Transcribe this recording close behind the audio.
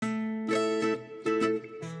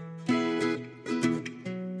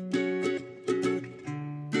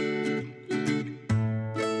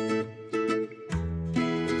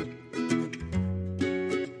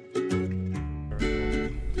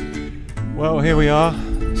Well, here we are.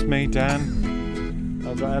 It's me, Dan.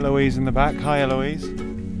 I've got Eloise in the back. Hi, Eloise.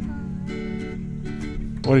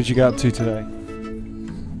 What did you get up to today?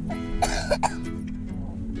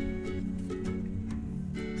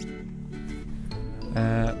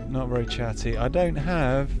 Not very chatty. I don't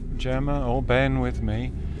have Gemma or Ben with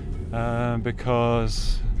me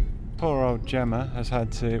because poor old Gemma has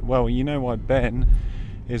had to... Well, you know why Ben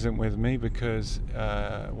isn't with me, because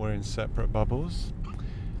we're in separate bubbles.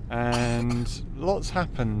 And lots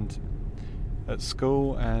happened at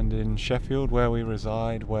school and in Sheffield, where we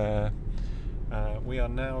reside, where we are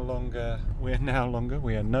no longer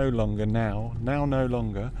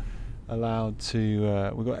allowed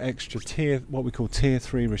to. We've got extra what we call tier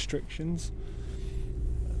 3 restrictions.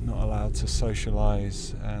 Not allowed to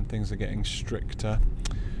socialise, and things are getting stricter.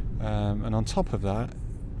 And on top of that,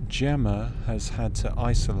 Gemma has had to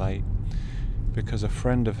isolate because a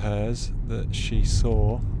friend of hers that she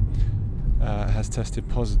saw has tested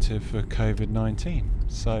positive for COVID-19.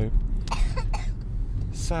 So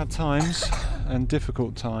sad times and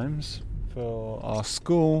difficult times for our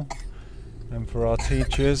school and for our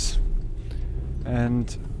teachers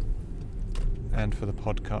and for the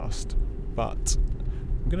podcast. But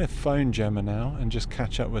I'm going to phone Gemma now and just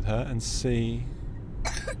catch up with her and see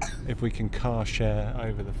if we can car share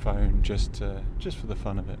over the phone just for the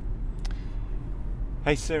fun of it.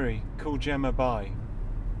 Hey Siri, call Gemma bye.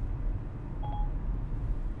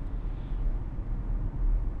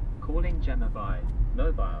 Calling Gemma by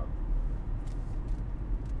mobile.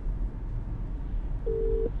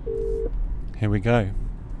 Here we go.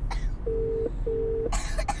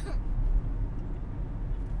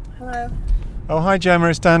 Hello. Oh, hi Gemma,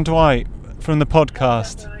 it's Dan Dwight from the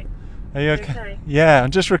podcast. Right. Are you okay? Yeah,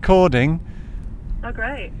 I'm just recording. Oh,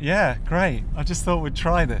 great. Yeah, great. I just thought we'd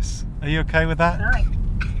try this. Are you okay with that? Nice.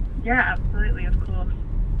 Yeah, absolutely, of course.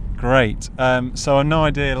 Great. So I've no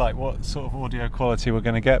idea what sort of audio quality we're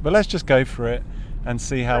going to get, but let's just go for it and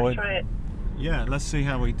see how Let's try it. Yeah, let's see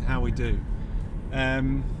how we do.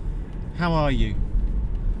 How are you?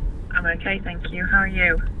 I'm okay, thank you. How are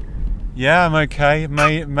you? Yeah, I'm okay.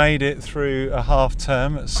 Made it through a half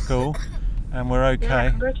term at school, and we're okay.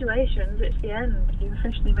 Yeah, congratulations, it's the end. You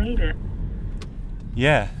officially made it.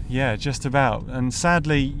 Yeah, just about. And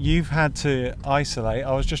sadly, you've had to isolate.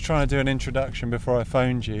 I was just trying to do an introduction before I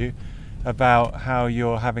phoned you about how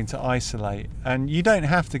you're having to isolate. And you don't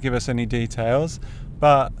have to give us any details,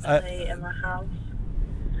 but In my house.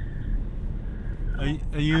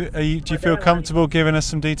 do you feel comfortable giving us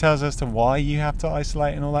some details as to why you have to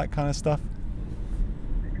isolate and all that kind of stuff?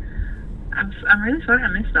 I'm really sorry I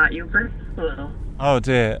missed that. You were a little. Oh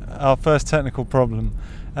dear, our first technical problem.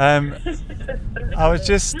 I was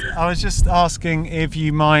just asking if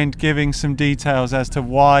you mind giving some details as to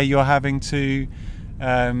why you're having to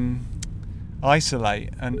isolate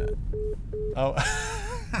and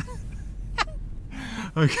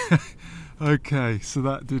okay, so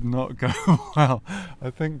that did not go well. I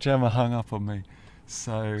think Gemma hung up on me.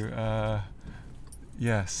 So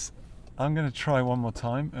yes, I'm going to try one more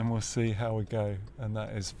time and we'll see how we go, and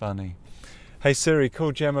that is funny. Hey Siri,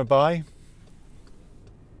 call Gemma bye.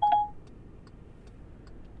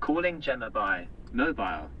 Calling Gemma by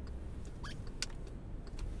mobile.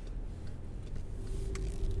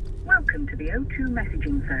 Welcome to the O2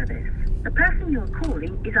 messaging service. The person you're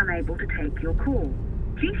calling is unable to take your call.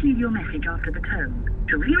 Please leave your message after the tone.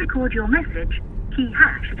 To re-record your message, key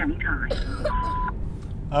 # at any time.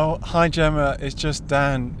 Oh, hi Gemma, it's just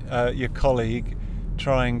Dan, your colleague,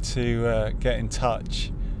 trying to get in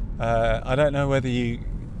touch. I don't know whether you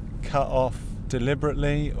cut off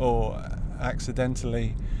deliberately or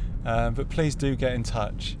accidentally, but please do get in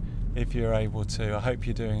touch if you're able to. I hope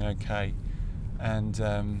you're doing okay, and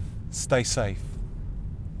stay safe.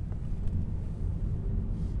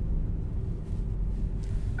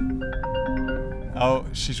 Oh,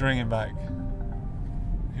 she's ringing back.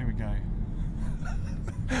 Here we go.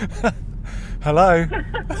 Hello.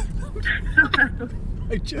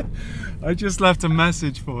 I just left a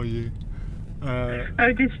message for you. Oh,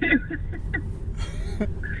 did you?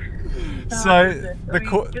 So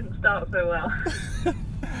didn't start so well.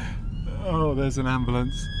 Oh, there's an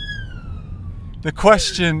ambulance. The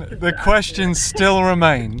question still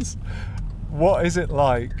remains: what is it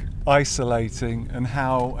like isolating, and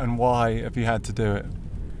how and why have you had to do it?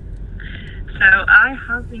 So I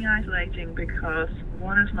have been isolating because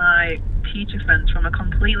one of my teacher friends from a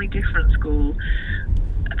completely different school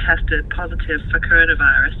tested positive for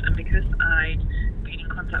coronavirus, and because I'd been in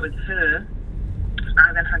contact with her,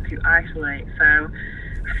 I then had to isolate. So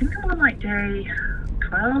I think I'm on day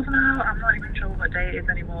 12 now. I'm not even sure what day it is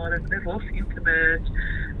anymore. They've all seemed to merge.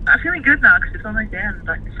 I'm feeling good now because it's almost the end.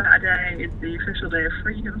 Like Saturday is the official day of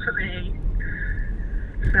freedom for me.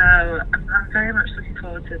 So I'm very much looking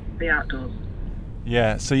forward to the outdoors.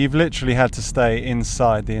 Yeah, so you've literally had to stay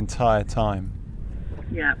inside the entire time.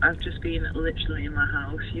 Yeah, I've just been literally in my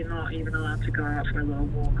house. You're not even allowed to go out for a little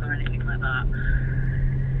walk or anything like that.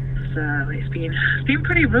 So it's been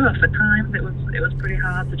pretty rough at times. It was pretty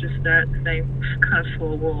hard to just stay kind of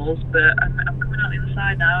four walls, but I'm coming out the other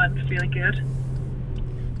side now and feeling good.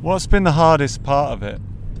 What's been the hardest part of it?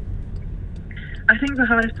 I think the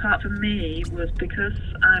hardest part for me was because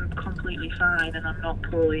I'm completely fine and I'm not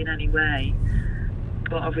poorly in any way.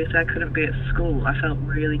 But obviously I couldn't be at school. I felt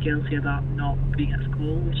really guilty about not being at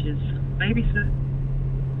school, which is maybe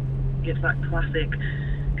it's that classic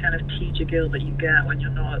kind of teacher guilt that you get when you're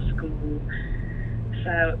not at school.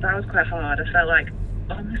 So that was quite hard. I felt like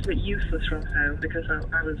almost a bit useless from home because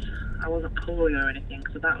I wasn't poorly or anything,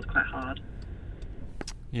 so that was quite hard.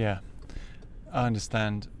 Yeah, I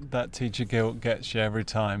understand. That teacher guilt gets you every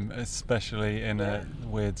time, especially in a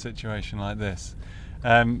weird situation like this.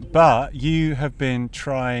 But you have been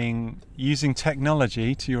trying using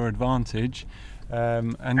technology to your advantage,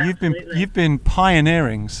 and you've been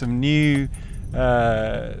pioneering some new,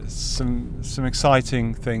 some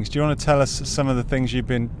exciting things. Do you want to tell us some of the things you've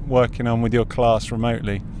been working on with your class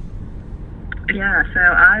remotely? Yeah, so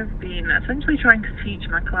I've been essentially trying to teach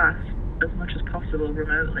my class as much as possible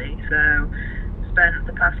remotely. So spent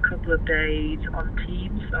the past couple of days on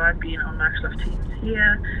Teams. So I've been on Microsoft Teams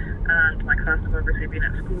here, and my class have obviously been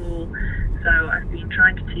at school. So I've been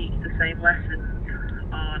trying to teach the same lessons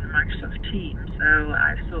on Microsoft Teams. So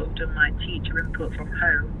I've sort of done my teacher input from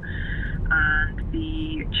home, and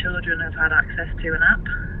the children have had access to an app,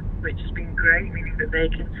 which has been great, meaning that they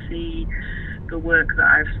can see the work that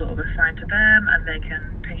I've sort of assigned to them, and they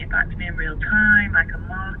can ping it back to me in real time. I can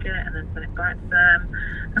mark it and then send it back to them.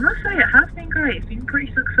 I must say it has been great. It's been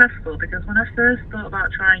pretty successful because when I first thought about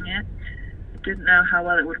trying it, I didn't know how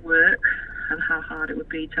well it would work and how hard it would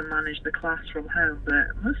be to manage the class from home, but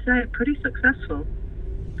I must say pretty successful.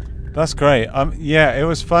 That's great. Yeah, it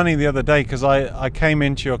was funny the other day because I came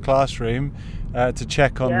into your classroom to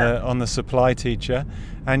check on the supply teacher,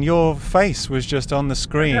 and your face was just on the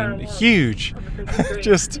screen, huge.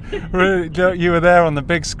 Just you were there on the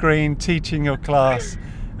big screen teaching your class,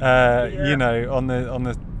 you know, on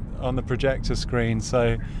the projector screen.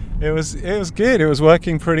 So it was good. It was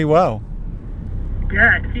working pretty well.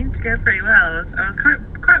 Yeah, it seemed to go pretty well. I was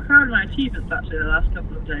quite proud of my achievements actually the last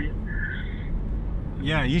couple of days.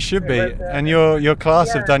 Yeah, you should be, and your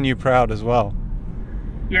class have done you proud as well.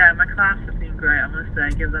 Yeah, my class has been great. I must say,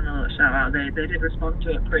 give them a little shout out. They did respond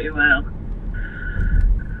to it pretty well.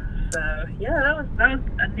 So yeah, that was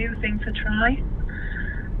a new thing to try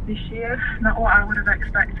this year. Not what I would have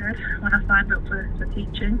expected when I signed up for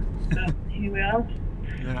teaching, but here we are.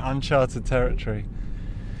 Yeah, uncharted territory.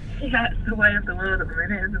 Yeah, it's the way of the world at the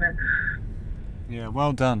minute, isn't it? Yeah,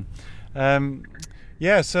 well done.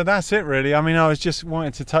 Yeah, so that's it really. I mean, I was just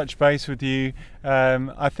wanting to touch base with you.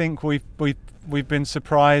 I think we've been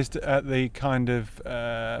surprised at the kind of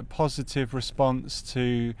positive response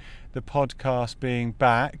to the podcast being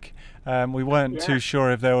back. We weren't too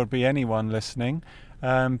sure if there would be anyone listening,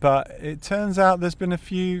 but it turns out there's been a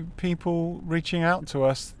few people reaching out to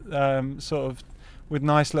us, sort of with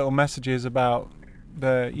nice little messages about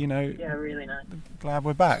really nice. Glad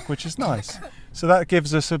we're back, which is nice. So that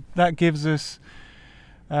gives us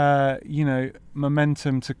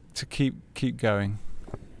momentum to keep going.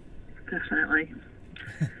 Definitely.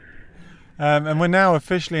 And we're now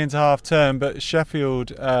officially into half term, but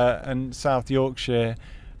Sheffield and South Yorkshire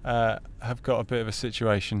have got a bit of a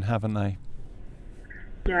situation, haven't they?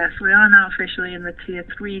 Yes, we are now officially in the Tier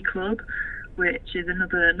 3 club, which is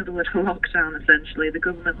another word for lockdown essentially. The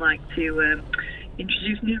government like to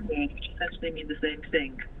introduce new words which essentially mean the same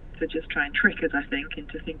thing, to just try and trick us, I think,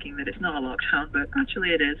 into thinking that it's not a lockdown, but actually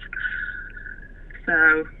it is.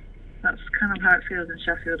 So that's kind of how it feels in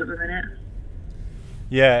Sheffield at the minute.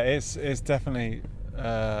 Yeah, it's definitely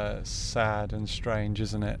sad and strange,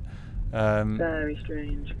 isn't it? Very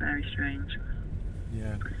strange, very strange.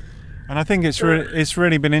 Yeah, and I think it's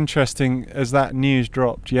really been interesting as that news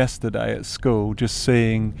dropped yesterday at school, just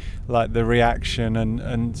seeing like the reaction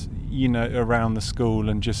and around the school,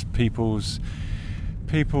 and just people's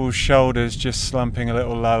shoulders just slumping a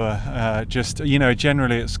little lower.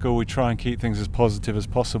 Generally at school we try and keep things as positive as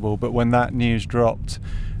possible, but when that news dropped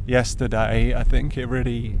yesterday, I think it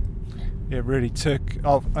really took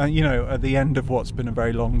off. At the end of what's been a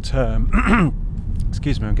very long term.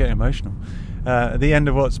 Excuse me, I'm getting emotional. At the end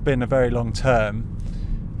of what's been a very long term,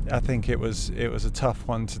 I think it was a tough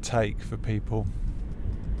one to take for people.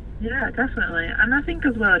 Yeah, definitely. And I think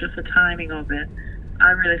as well, just the timing of it,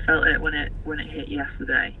 I really felt it when it hit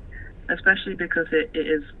yesterday, especially because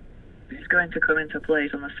it's going to come into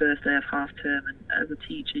place on the first day of half term, and as a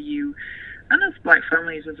teacher, and as like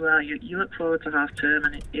families as well, you look forward to half term,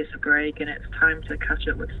 and it's a break, and it's time to catch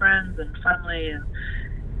up with friends and family, and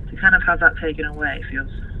to kind of have that taken away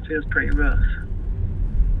feels pretty rough.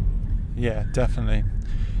 Yeah, definitely.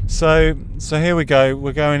 So here we go.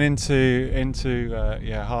 We're going into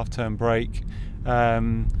half-term break.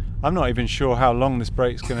 I'm not even sure how long this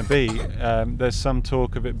break's going to be. There's some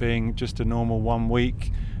talk of it being just a normal 1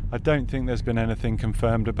 week. I don't think there's been anything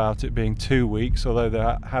confirmed about it being 2 weeks, although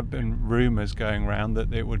there have been rumours going around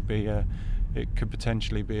that it could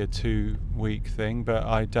potentially be a 2-week thing, but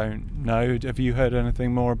I don't know. Have you heard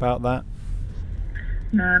anything more about that?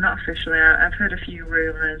 No, not officially. I've heard a few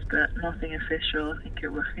rumours, but nothing official. I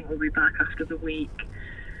think we'll be back after the week.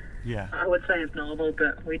 Yeah. I would say it's normal,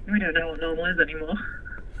 but we don't know what normal is anymore.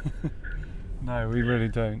 No, we really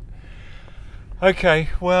don't. Okay,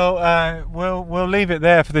 well, we'll leave it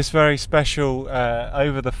there for this very special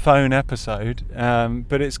over the phone episode.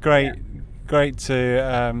 But it's great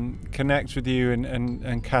to connect with you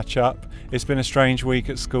and catch up. It's been a strange week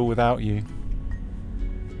at school without you.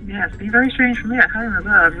 Yeah, it's been very strange for me at home as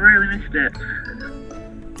well. I've really missed it.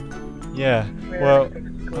 Yeah. Well,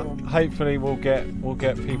 hopefully we'll get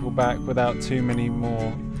people back without too many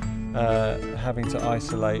more having to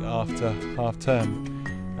isolate after half term.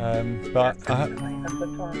 But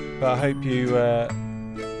I hope you.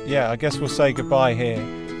 I guess we'll say goodbye here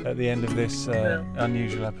at the end of this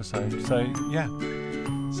unusual episode. So yeah.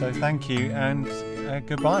 So thank you and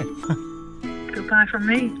goodbye. Goodbye from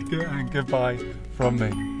me. And goodbye from me.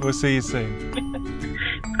 We'll see you soon.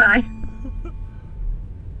 Bye.